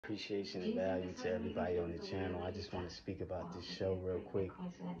appreciation and value to everybody on the channel. I just want to speak about this show real quick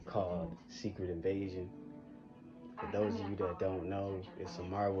called Secret Invasion. For those of you that don't know, it's a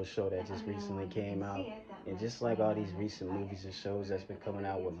Marvel show that just recently came out. And just like all these recent movies and shows that's been coming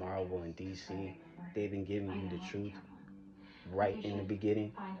out with Marvel and DC, they've been giving you the truth right in the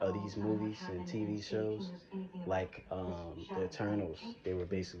beginning of these movies and TV shows. Like the Eternals, they were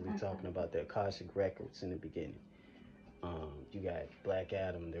basically talking about the Akashic Records in the beginning. You got Black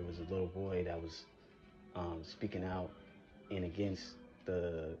Adam. There was a little boy that was speaking out and against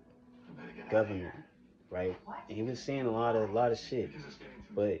the government, right? And he was saying a lot of shit.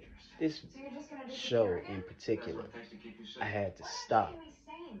 But this show in particular, I had to stop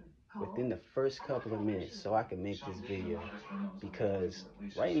within the first couple of minutes so I could make this video because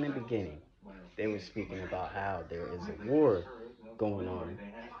right in the beginning, they were speaking about how there is a war going on.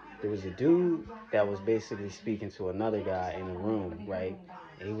 There was a dude that was basically speaking to another guy in a room, right?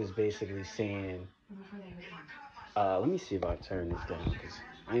 And he was basically saying, let me see if I turn this down because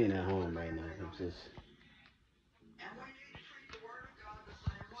I ain't at home right now. It's just,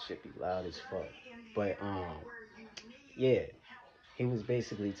 it should be loud as fuck. But, yeah, he was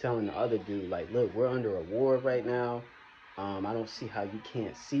basically telling the other dude, like, look, we're under a war right now. I don't see how you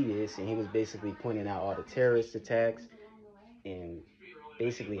can't see this. And he was basically pointing out all the terrorist attacks and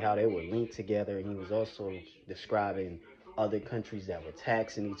basically how they were linked together. And he was also describing other countries that were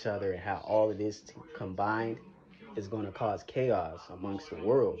taxing each other and how all of this combined is going to cause chaos amongst the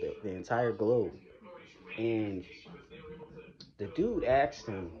world, the entire globe. And the dude asked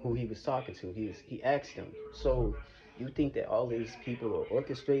him who he was talking to. He asked him, so you think that all these people are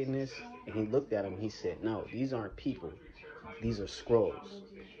orchestrating this? And he looked at him and he said, no, these aren't people. These are scrolls.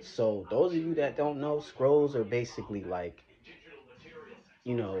 So those of you that don't know, scrolls are basically like,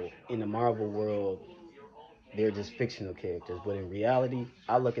 in the Marvel world, they're just fictional characters. But in reality,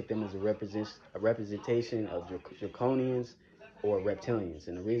 I look at them as a representation of draconians or reptilians.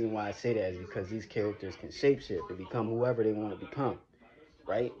 And the reason why I say that is because these characters can shapeshift and become whoever they want to become,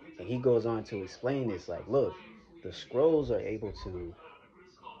 right? And he goes on to explain this, like, look, the scrolls are able to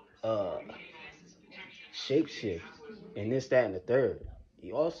uh, shapeshift and this, that, and the third.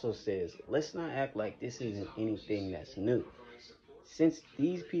 He also says, let's not act like this isn't anything that's new. Since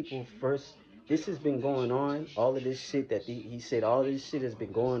these people first, this has been going on, all of this shit that he said, all this shit has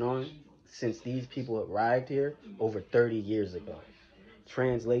been going on since these people arrived here over 30 years ago.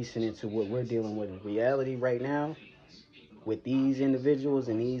 Translation into what we're dealing with in reality right now with these individuals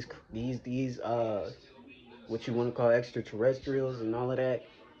and these what you want to call extraterrestrials and all of that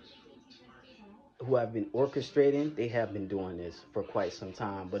who have been orchestrating, they have been doing this for quite some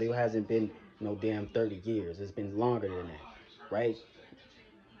time, but it hasn't been no damn 30 years. It's been longer than that, right?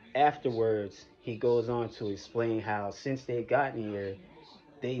 Afterwards, he goes on to explain how since they've gotten here,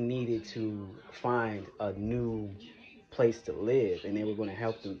 they needed to find a new place to live, and they were going to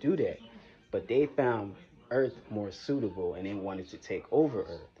help them do that. But they found Earth more suitable, and they wanted to take over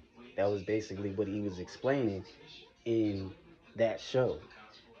Earth. That was basically what he was explaining in that show.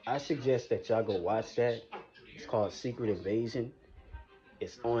 I suggest that y'all go watch that. It's called Secret Invasion.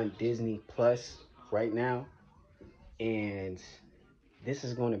 It's on Disney Plus right now, and this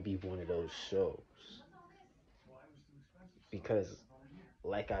is going to be one of those shows because,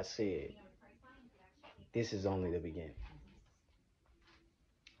 like I said, this is only the beginning.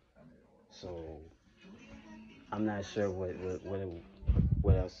 So I'm not sure what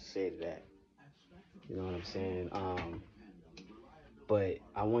else to say to that. You know what I'm saying? But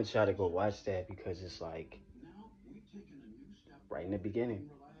I want y'all to go watch that because it's like right in the beginning.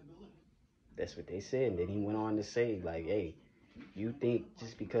 That's what they said. And then he went on to say, like, hey, you think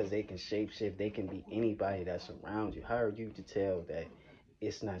just because they can shapeshift, they can be anybody that's around you. How are you to tell that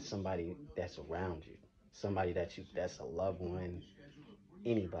it's not somebody that's around you? Somebody that's a loved one,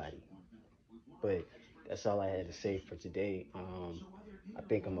 anybody. But that's all I had to say for today. I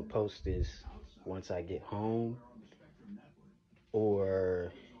think I'm gonna post this once I get home,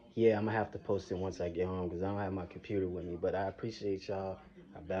 or yeah, I'm gonna have to post it once I get home because I don't have my computer with me. But I appreciate y'all.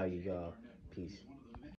 I value y'all. Peace.